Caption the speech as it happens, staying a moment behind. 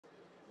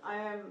I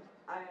am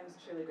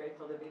truly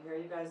grateful to be here.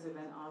 You guys have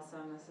been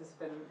awesome. This has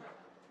been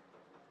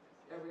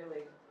a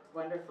really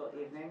wonderful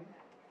evening.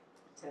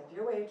 Tip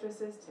your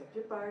waitresses, tip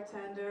your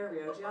bartender,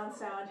 Ryoji on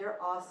sound, you're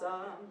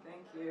awesome.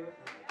 Thank you.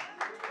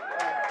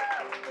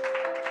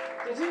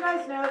 Did you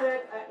guys know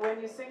that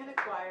when you sing in a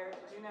choir,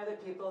 did you know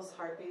that people's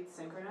heartbeats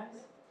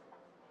synchronize?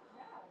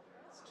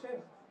 It's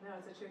true. No,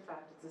 it's a true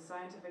fact. It's a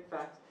scientific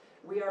fact.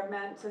 We are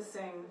meant to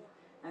sing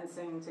and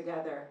sing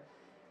together.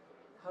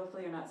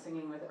 Hopefully you're not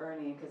singing with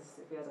Ernie, because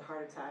if he has a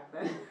heart attack,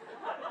 then...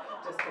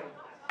 Just kidding.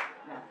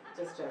 No,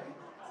 just joking.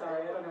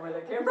 Sorry, I don't know where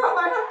that came from.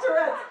 I have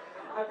Tourette's.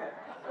 Okay.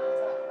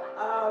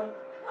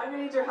 I'm going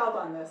to need your help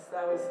on this.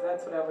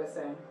 That's what I was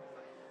saying.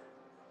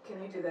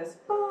 Can you do this?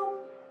 Boom,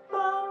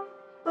 boom,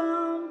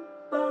 boom,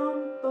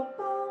 boom,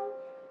 boom, boom,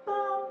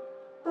 boom,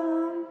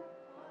 boom.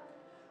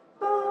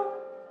 Boom,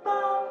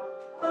 boom,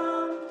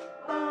 boom,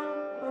 boom,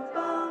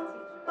 boom,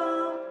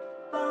 boom,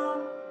 boom.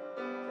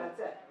 That's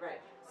it,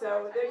 right. So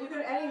there you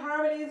can, any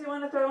harmonies you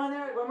want to throw on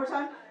there? One more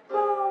time.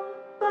 Boom,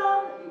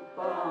 boom,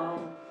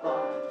 boom,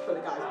 boom. For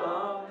the guys.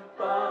 Boom,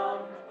 boom,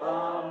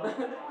 boom.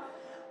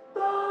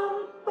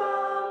 Boom,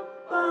 boom,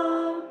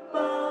 boom,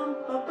 boom,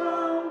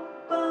 boom,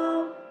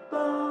 boom,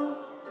 boom.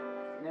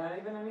 Not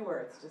even any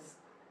words, just...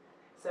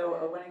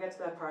 So when I get to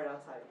that part, I'll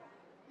tell you.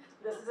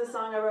 This is a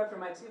song I wrote for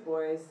my two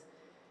boys.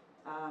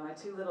 My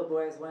two little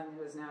boys, one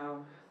who is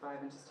now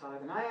 5 inches taller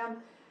than I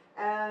am.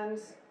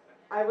 And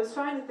I was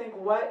trying to think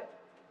what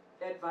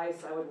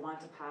advice I would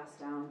want to pass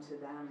down to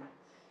them.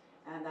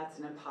 And that's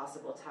an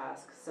impossible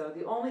task. So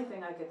the only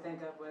thing I could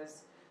think of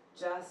was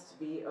just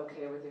be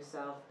okay with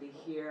yourself. Be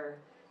here.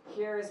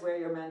 Here is where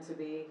you're meant to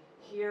be.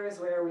 Here is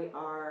where we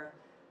are.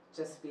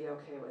 Just be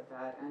okay with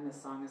that. And the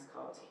song is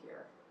called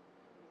Here.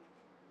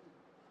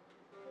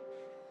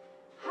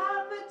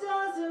 Half a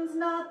dozen's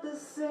not the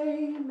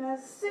same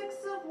as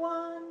 6 of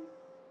one.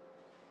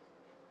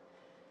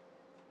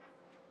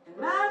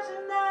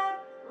 Imagine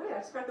that. Wait, I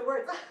just forgot the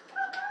words.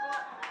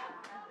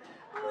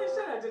 Holy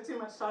shit, I did too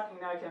much talking,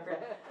 now I can't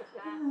forget.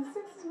 6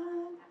 is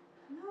 1.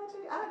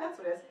 Imagine, that's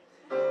what it is.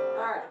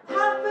 Alright.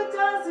 Half a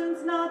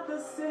dozen's not the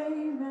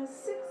same as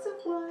 6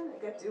 of one. I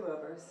get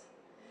do-overs.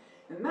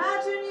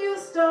 Imagine you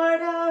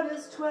start out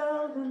as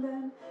 12 and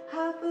then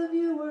half of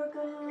you were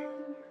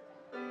gone.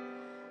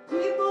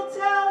 People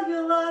tell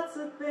you lots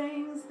of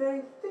things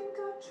they think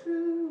are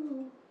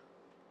true.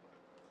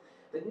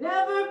 But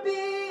never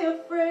be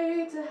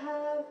afraid to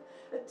have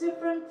a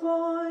different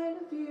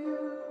point of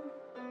view.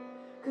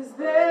 'Cause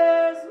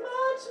there's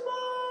much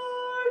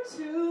more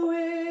to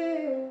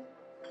it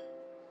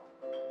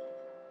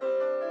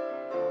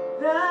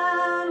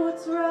than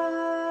what's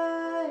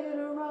right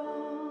or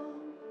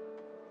wrong.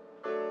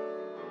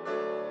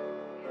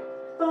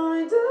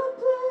 Find a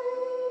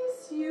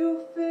place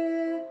you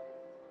fit.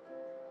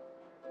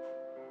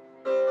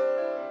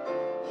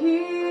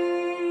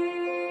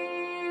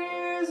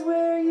 Here's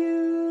where you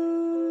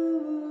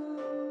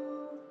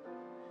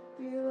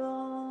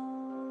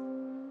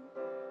belong.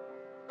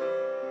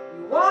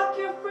 You walk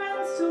your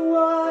friends to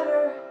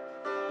water,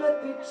 but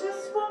they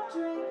just won't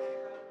drink.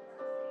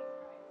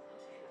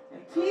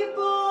 And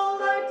people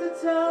like to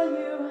tell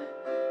you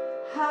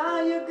how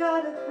you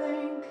gotta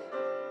think.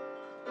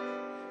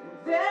 And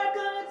they're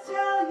gonna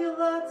tell you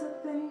lots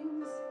of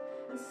things,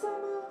 and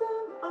some of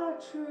them are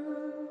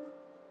true.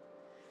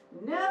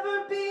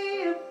 Never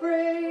be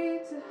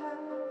afraid to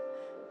have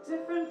a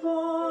different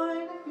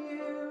point of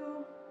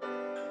view.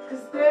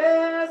 'Cause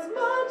there's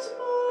much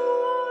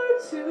more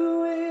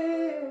to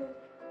it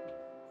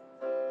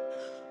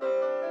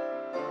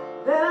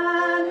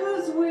than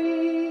who's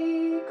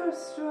weak or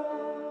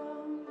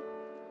strong.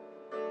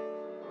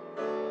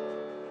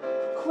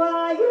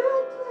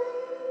 Quiet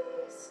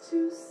place to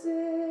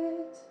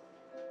sit.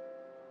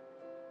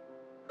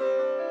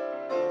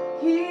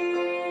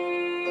 Here's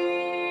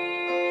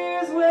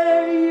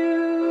where you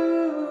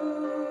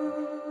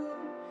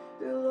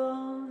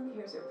belong.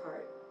 Here's your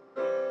part.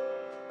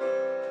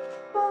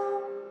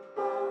 Bum,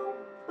 bum,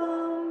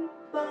 bum,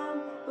 bum,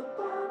 ba,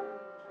 bum,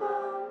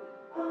 bum,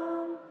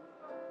 bum.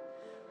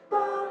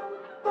 Bum,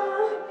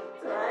 bum.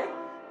 It's alright.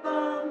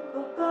 Bum,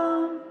 ba,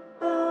 bum,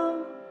 bum,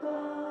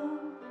 bum.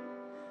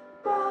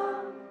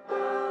 Bum,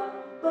 bum,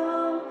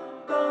 bum,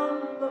 bum,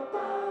 ba,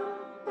 bum,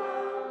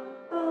 bum,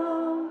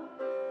 bum.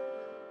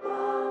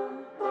 Bum,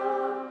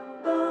 bum,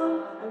 bum.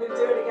 I'm going to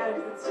do it again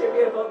because it's too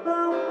beautiful.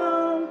 Bum,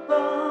 bum,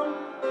 bum.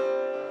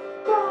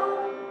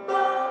 Bum,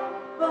 bum,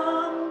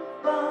 bum,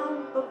 bum,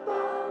 ba,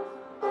 bum,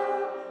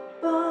 bum,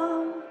 bum.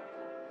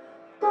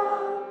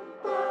 Bum,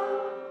 bum,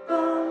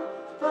 bum,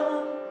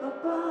 bum, ba,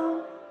 bum,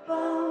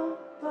 bum,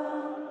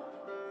 bum.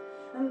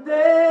 And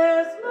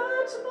there's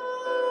much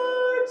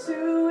more to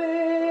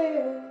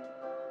it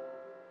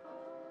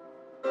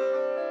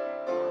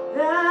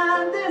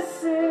than this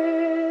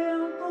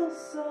simple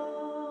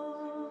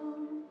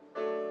song.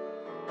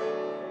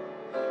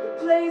 The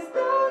place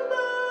that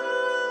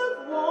love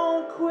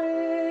won't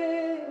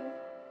quit.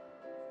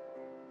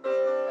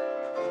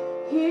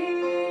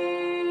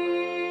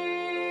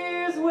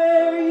 Here's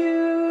where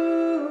you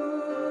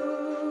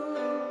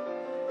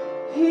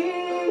He